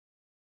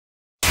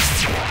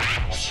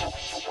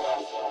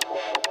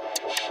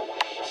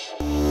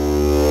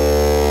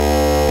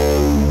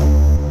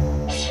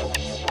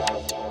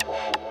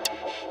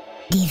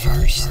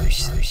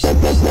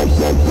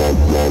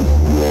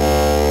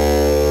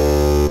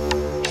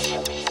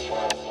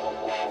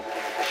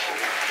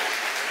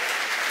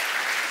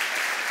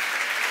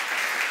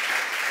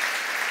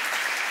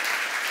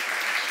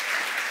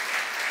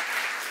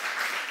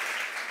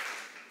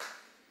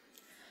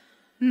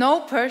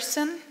No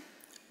person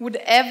would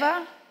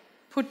ever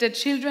put their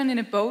children in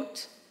a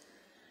boat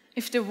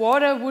if the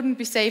water wouldn't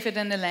be safer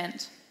than the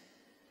land.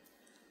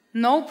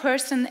 No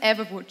person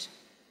ever would.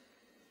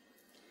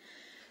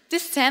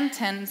 This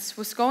sentence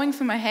was going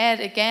through my head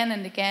again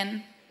and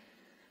again,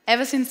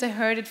 ever since I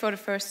heard it for the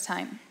first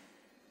time.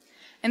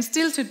 And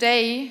still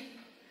today,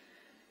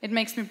 it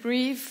makes me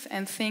breathe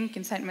and think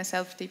inside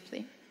myself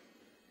deeply.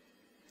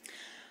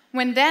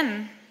 When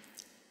then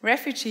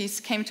refugees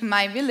came to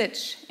my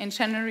village in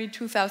January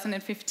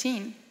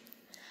 2015,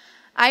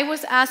 I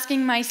was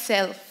asking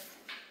myself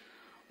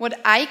what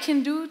I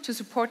can do to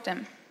support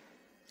them,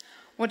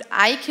 what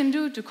I can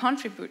do to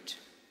contribute.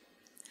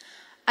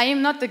 I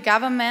am not the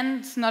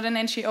government, not an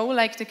NGO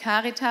like the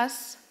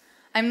Caritas,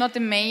 I'm not the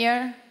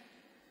mayor,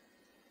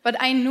 but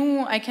I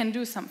knew I can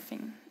do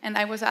something, and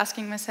I was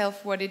asking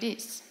myself what it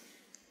is.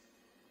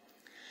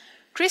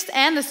 Chris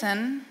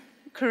Anderson,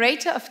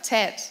 curator of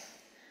TED,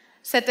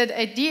 said that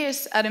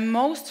ideas are the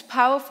most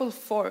powerful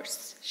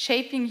force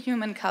shaping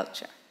human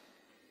culture.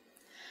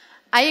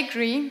 I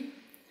agree,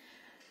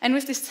 and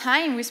with this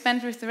time we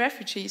spent with the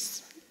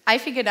refugees, I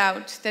figured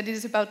out that it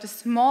is about the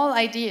small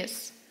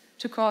ideas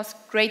to cause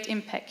great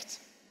impact.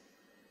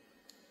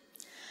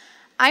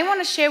 I want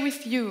to share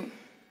with you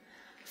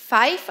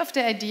 5 of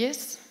the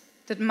ideas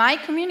that my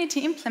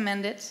community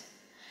implemented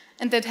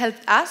and that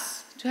helped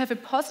us to have a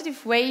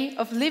positive way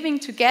of living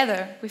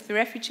together with the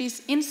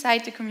refugees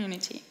inside the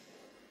community.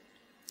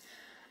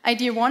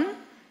 Idea 1,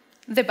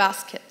 the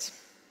basket.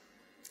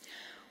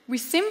 We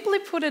simply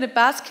put a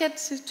basket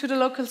to the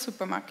local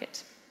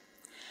supermarket.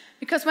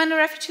 Because when the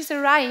refugees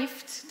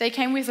arrived, they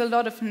came with a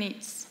lot of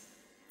needs.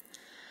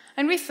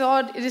 And we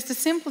thought it is the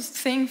simplest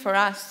thing for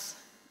us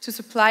to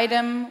supply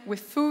them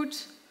with food,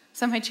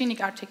 some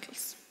hygienic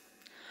articles.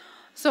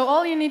 So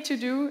all you need to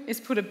do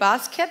is put a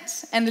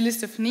basket and a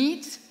list of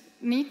needs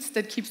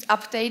that keeps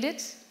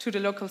updated to the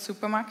local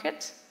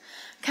supermarket.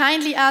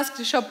 Kindly ask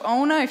the shop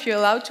owner if you're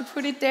allowed to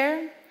put it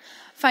there.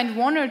 Find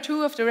 1 or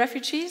 2 of the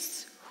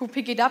refugees who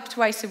pick it up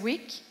twice a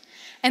week,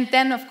 and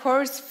then, of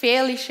course,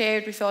 fairly share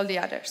it with all the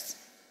others.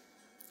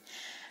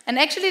 And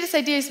actually, this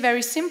idea is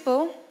very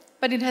simple,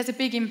 but it has a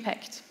big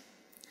impact.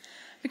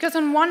 Because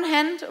on one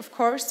hand, of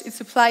course, it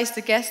supplies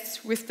the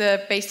guests with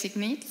the basic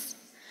needs,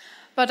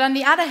 but on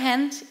the other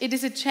hand, it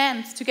is a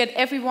chance to get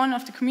everyone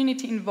of the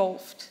community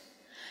involved.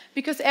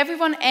 Because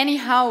everyone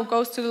anyhow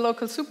goes to the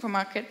local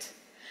supermarket,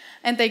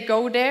 and they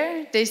go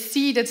there, they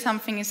see that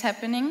something is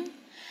happening,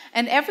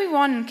 and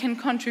everyone can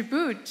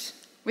contribute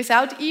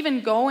without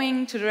even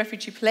going to the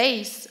refugee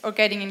place or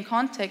getting in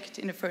contact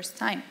in the first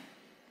time.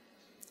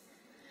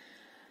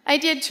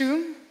 Idea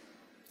 2,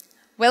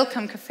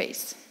 welcome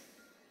cafes.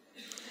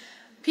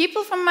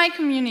 People from my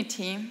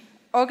community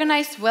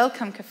organized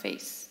welcome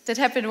cafes that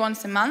happened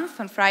once a month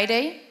on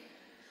Friday,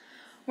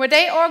 where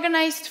they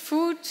organized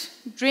food,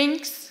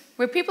 drinks,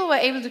 where people were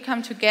able to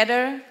come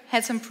together,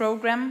 had some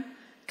program,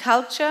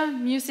 culture,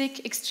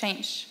 music,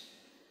 exchange.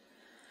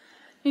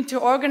 You need to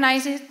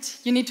organize it,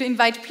 you need to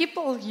invite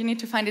people, you need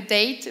to find a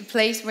date, a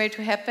place where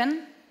to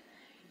happen.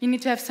 You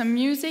need to have some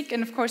music,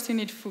 and of course you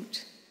need food.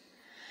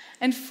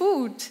 And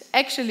food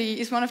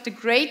actually is one of the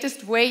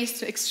greatest ways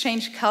to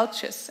exchange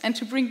cultures and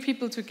to bring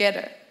people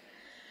together.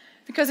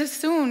 Because as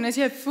soon as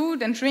you have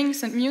food and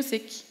drinks and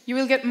music, you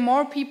will get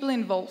more people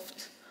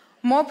involved.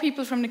 More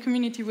people from the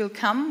community will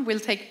come,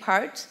 will take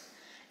part,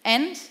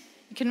 and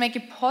you can make a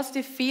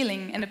positive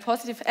feeling and a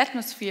positive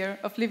atmosphere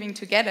of living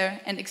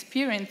together and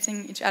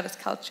experiencing each other's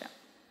culture.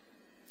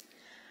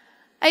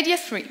 Idea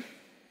 3.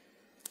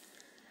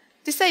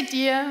 This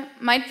idea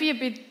might be a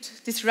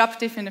bit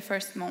disruptive in the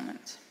first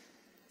moment.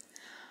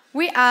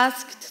 We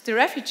asked the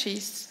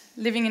refugees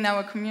living in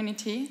our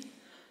community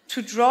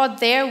to draw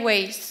their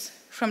ways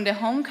from their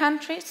home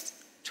countries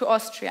to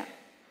Austria,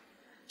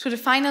 to the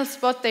final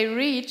spot they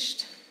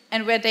reached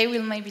and where they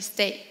will maybe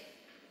stay.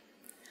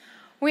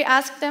 We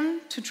asked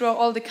them to draw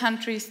all the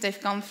countries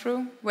they've gone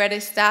through, where they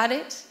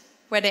started,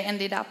 where they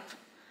ended up,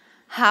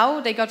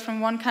 how they got from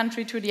one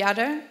country to the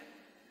other.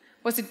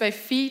 Was it by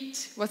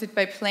feet? Was it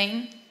by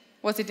plane?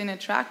 Was it in a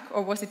truck?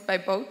 Or was it by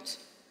boat?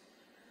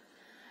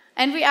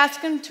 And we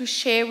asked them to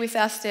share with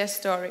us their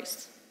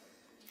stories.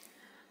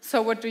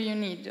 So what do you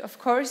need? Of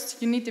course,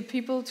 you need the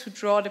people to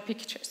draw the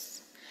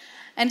pictures.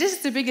 And this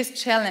is the biggest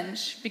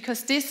challenge,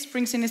 because this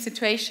brings in a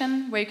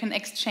situation where you can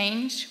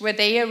exchange, where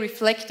they are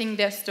reflecting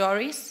their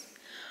stories,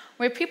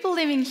 where people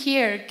living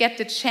here get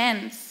the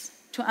chance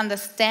to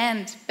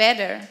understand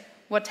better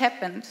what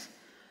happened,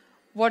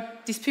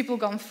 what these people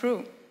gone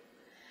through.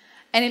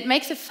 And it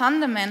makes a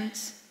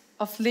fundament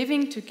of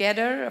living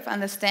together, of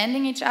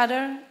understanding each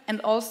other, and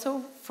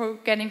also for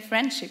getting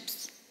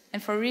friendships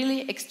and for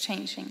really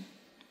exchanging.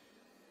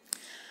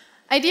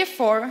 Idea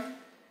 4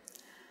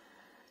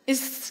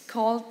 is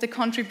called the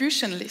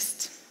contribution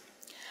list.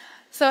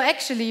 So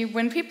actually,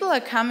 when people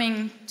are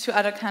coming to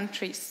other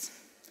countries,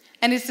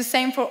 and it's the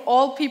same for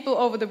all people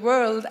over the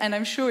world, and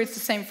I'm sure it's the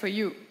same for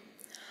you,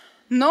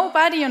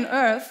 nobody on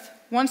earth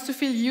wants to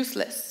feel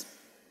useless.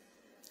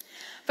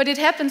 But it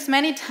happens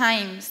many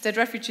times that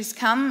refugees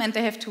come and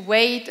they have to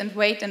wait and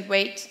wait and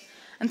wait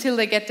until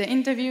they get their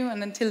interview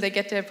and until they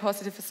get their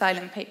positive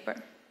asylum paper.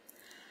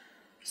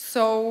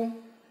 So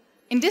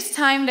in this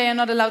time they are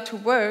not allowed to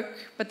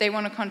work, but they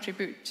want to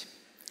contribute.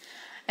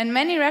 And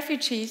many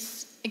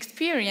refugees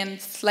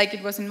experience, like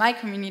it was in my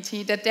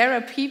community, that there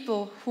are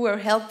people who are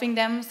helping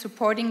them,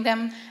 supporting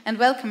them, and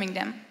welcoming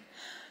them.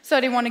 So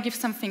they want to give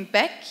something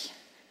back,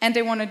 and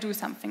they want to do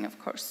something, of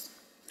course.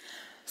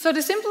 So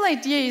the simple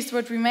idea is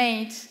what we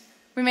made.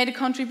 We made a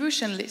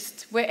contribution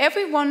list, where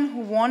everyone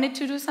who wanted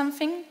to do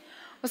something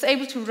was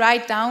able to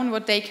write down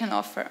what they can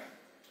offer.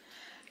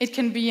 It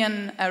can be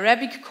an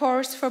Arabic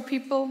course for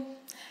people.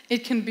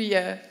 It can be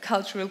a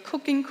cultural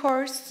cooking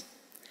course.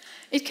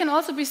 It can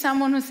also be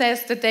someone who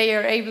says that they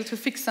are able to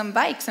fix some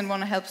bikes and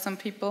want to help some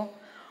people,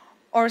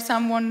 or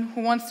someone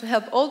who wants to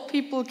help old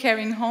people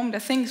carrying home the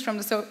things from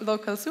the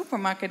local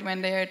supermarket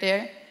when they are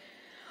there.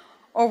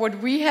 Or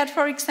what we had,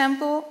 for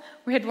example,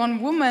 we had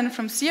one woman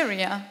from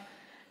Syria,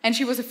 and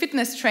she was a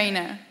fitness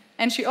trainer,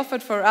 and she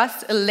offered for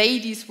us a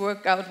ladies'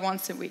 workout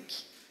once a week.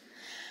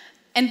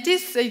 And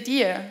this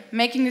idea,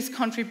 making this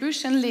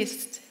contribution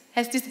list,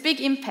 has this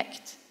big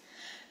impact,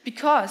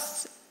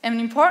 because an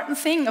important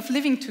thing of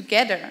living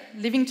together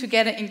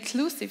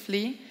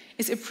inclusively,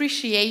 is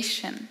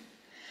appreciation.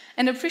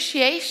 And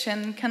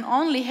appreciation can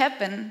only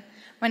happen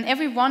when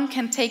everyone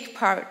can take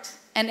part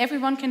and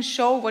everyone can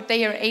show what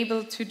they are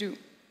able to do.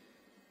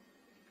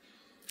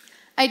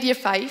 Idea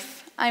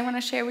 5 I want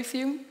to share with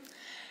you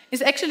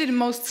is actually the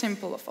most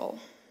simple of all.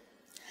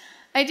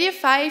 Idea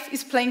 5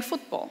 is playing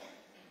football.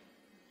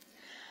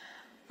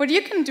 What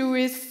you can do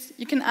is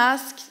you can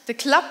ask the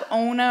club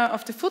owner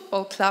of the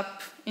football club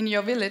in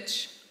your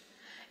village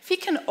if he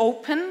can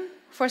open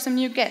for some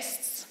new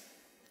guests.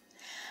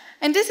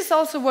 And this is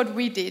also what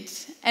we did.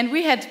 And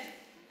we had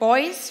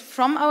boys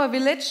from our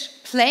village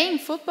playing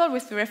football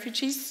with the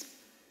refugees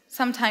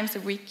sometimes a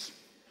week.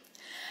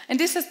 And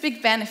this has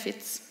big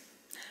benefits,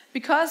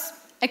 because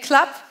a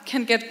club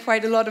can get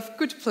quite a lot of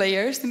good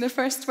players in the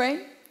first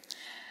way.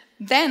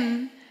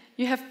 Then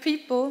you have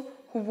people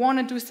who want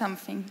to do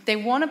something. They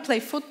want to play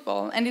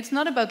football, and it's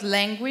not about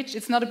language,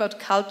 it's not about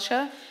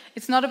culture,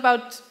 it's not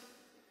about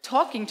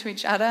talking to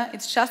each other,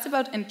 it's just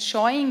about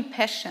enjoying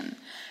passion,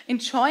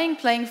 enjoying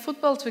playing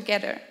football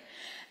together.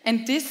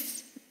 And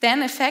this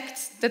then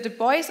affects that the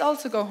boys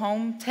also go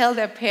home, tell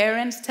their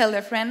parents, tell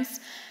their friends,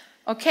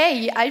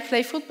 okay, I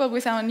play football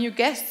with our new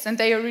guests and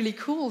they are really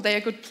cool, they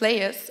are good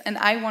players, and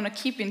I want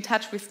to keep in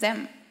touch with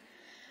them.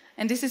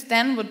 And this is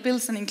then what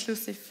builds an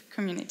inclusive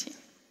community.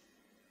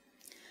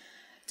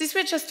 These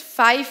were just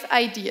 5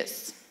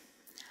 ideas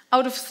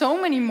out of so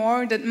many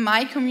more that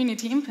my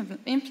community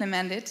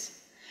implemented,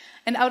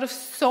 and out of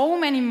so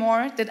many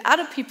more that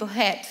other people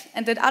had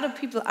and that other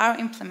people are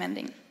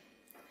implementing.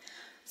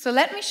 So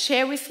let me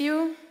share with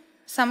you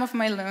some of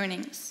my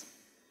learnings.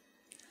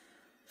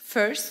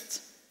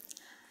 First,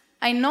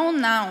 I know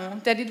now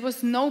that it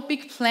was no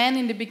big plan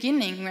in the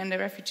beginning when the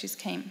refugees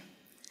came,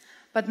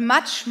 but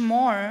much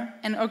more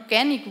an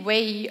organic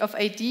way of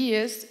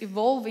ideas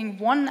evolving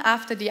one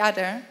after the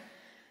other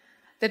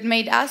that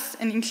made us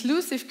an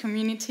inclusive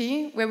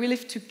community where we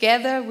live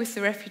together with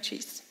the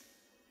refugees.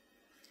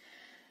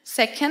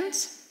 Second,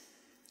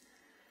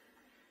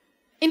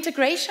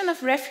 integration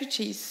of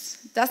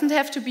refugees doesn't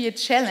have to be a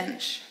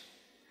challenge.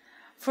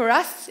 For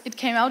us, it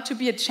came out to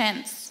be a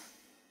chance.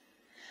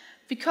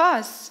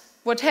 Because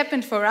what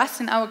happened for us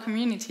in our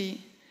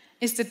community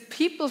is that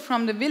people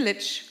from the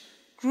village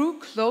grew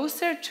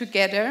closer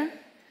together,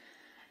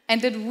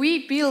 and that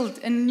we built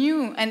a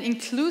new and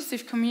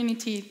inclusive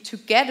community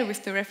together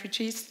with the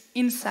refugees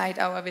inside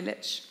our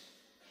village.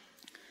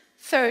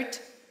 Third,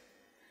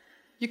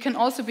 you can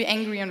also be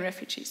angry on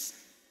refugees.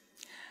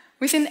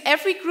 Within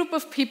every group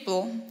of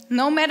people,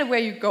 no matter where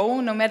you go,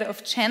 no matter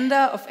of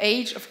gender, of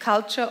age, of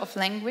culture, of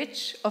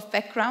language, of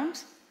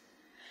background,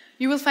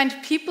 you will find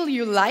people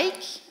you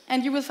like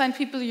and you will find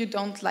people you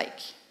don't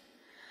like.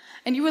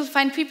 And you will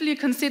find people you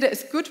consider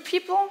as good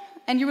people,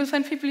 and you will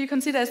find people you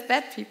consider as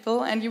bad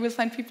people, and you will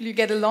find people you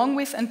get along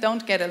with and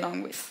don't get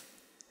along with.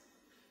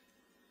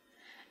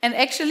 And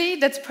actually,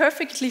 that's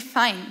perfectly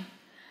fine.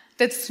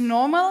 That's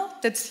normal,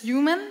 that's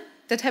human,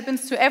 that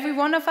happens to every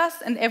one of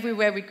us and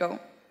everywhere we go.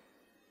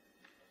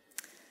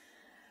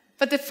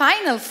 But the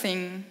final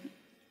thing,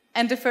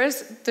 and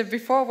the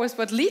before was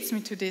what leads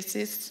me to this,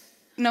 is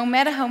no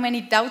matter how many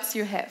doubts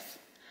you have,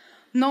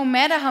 no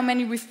matter how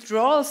many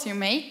withdrawals you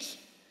make,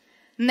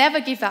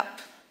 never give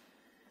up.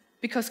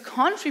 Because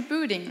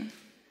contributing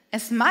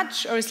as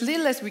much or as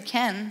little as we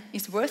can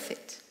is worth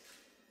it.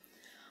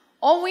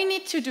 All we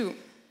need to do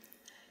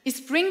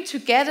is bring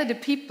together the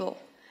people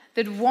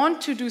that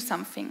want to do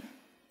something.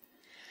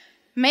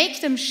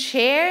 Make them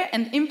share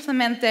and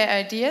implement their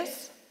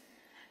ideas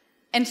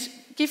and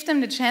give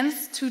them the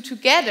chance to,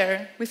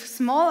 together with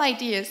small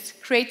ideas,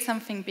 create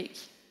something big.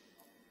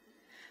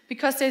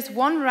 Because there's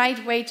one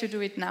right way to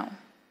do it now.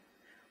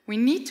 We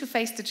need to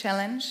face the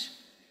challenge,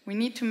 we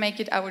need to make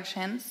it our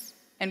chance,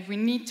 and we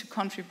need to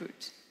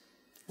contribute.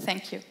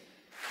 Thank you.